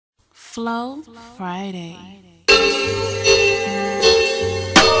Flow Friday.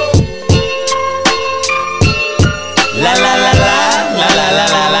 La la la la la la la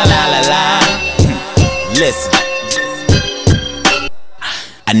la la la la. Listen,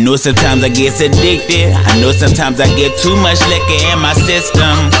 I know sometimes I get addicted. I know sometimes I get too much liquor in my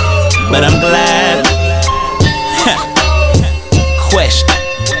system, but I'm glad. Question: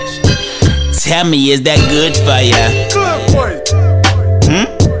 tell me, is that good for ya? Good for you.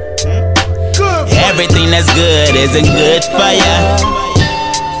 Good for Everything that's good isn't good for ya.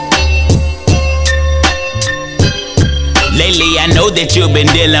 Lately I know that you've been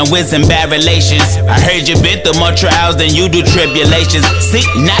dealing with some bad relations. I heard you've been through more trials than you do tribulations. See,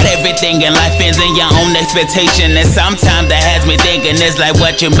 not everything in life ends in your own expectation, and sometimes that has me thinking it's like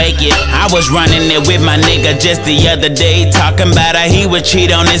what you make it. I was running it with my nigga just the other day, talking about how he would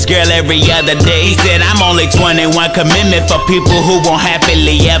cheat on his girl every other day. He said I'm only 21, commitment for people who won't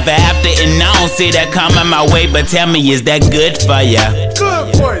happily ever after, and I don't see that coming my way. But tell me, is that good for ya?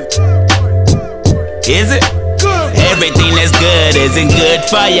 Good for you. Is it? Everything that's good isn't good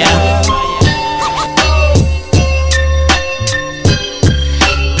for ya.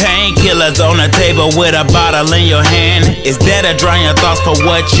 Painkillers on the table with a bottle in your hand. Is that a drawing your thoughts for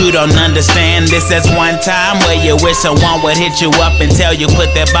what you don't understand? This is one time where you wish someone would hit you up and tell you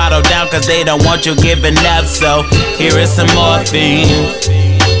put that bottle down, cause they don't want you giving up. So here is some morphine.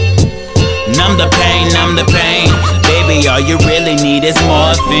 Numb the pain, numb the pain. Baby, all you really need is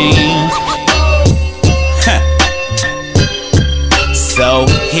morphine. So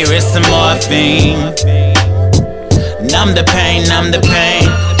here is some morphine. Numb the pain, numb the pain.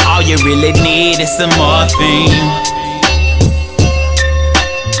 All you really need is some morphine.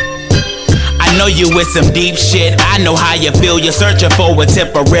 I know you with some deep shit. I know how you feel. You're searching for a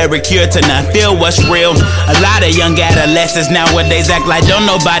temporary cure to not feel what's real. A lot of young adolescents nowadays act like don't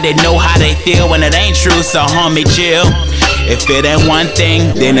nobody know how they feel when it ain't true. So homie, chill. If it ain't one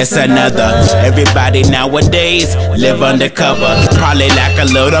thing, then it's another. Everybody nowadays live undercover. Probably lack a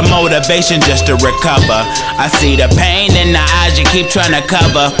little motivation just to recover. I see the pain in the eyes you keep trying to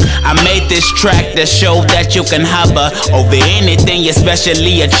cover. I made this track to show that you can hover over anything,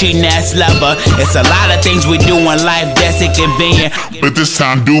 especially a cheating ass lover. It's a lot of things we do in life that's inconvenient, but this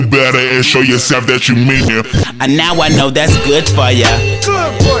time do better and show yourself that you mean it. And now I know that's good for ya.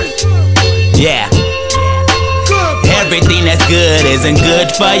 Good for you. Yeah. Everything that's good isn't good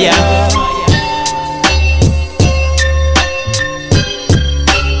for ya.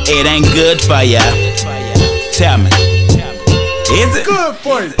 It ain't good for ya. Tell me, is it? Good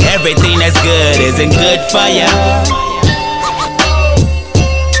for you. Everything that's good isn't good for ya.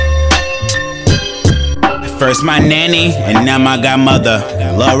 First my nanny, and now my godmother.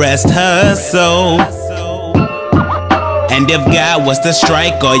 Lord rest her soul. And if God was to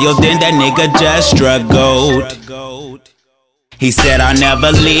strike oil, then that nigga just struggled. He said I'll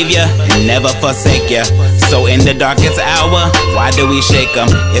never leave ya and never forsake ya. So in the darkest hour, why do we shake 'em?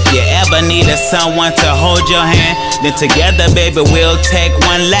 If you ever needed someone to hold your hand, then together baby we'll take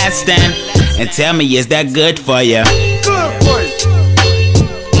one last stand. And tell me, is that good for ya? Good for you.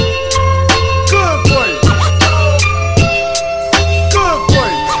 Good for you. Good for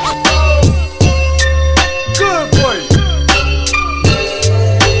you. Good for you. Good for you.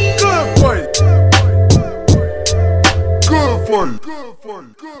 Good for you. Good for you. Good for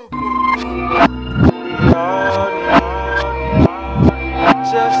you.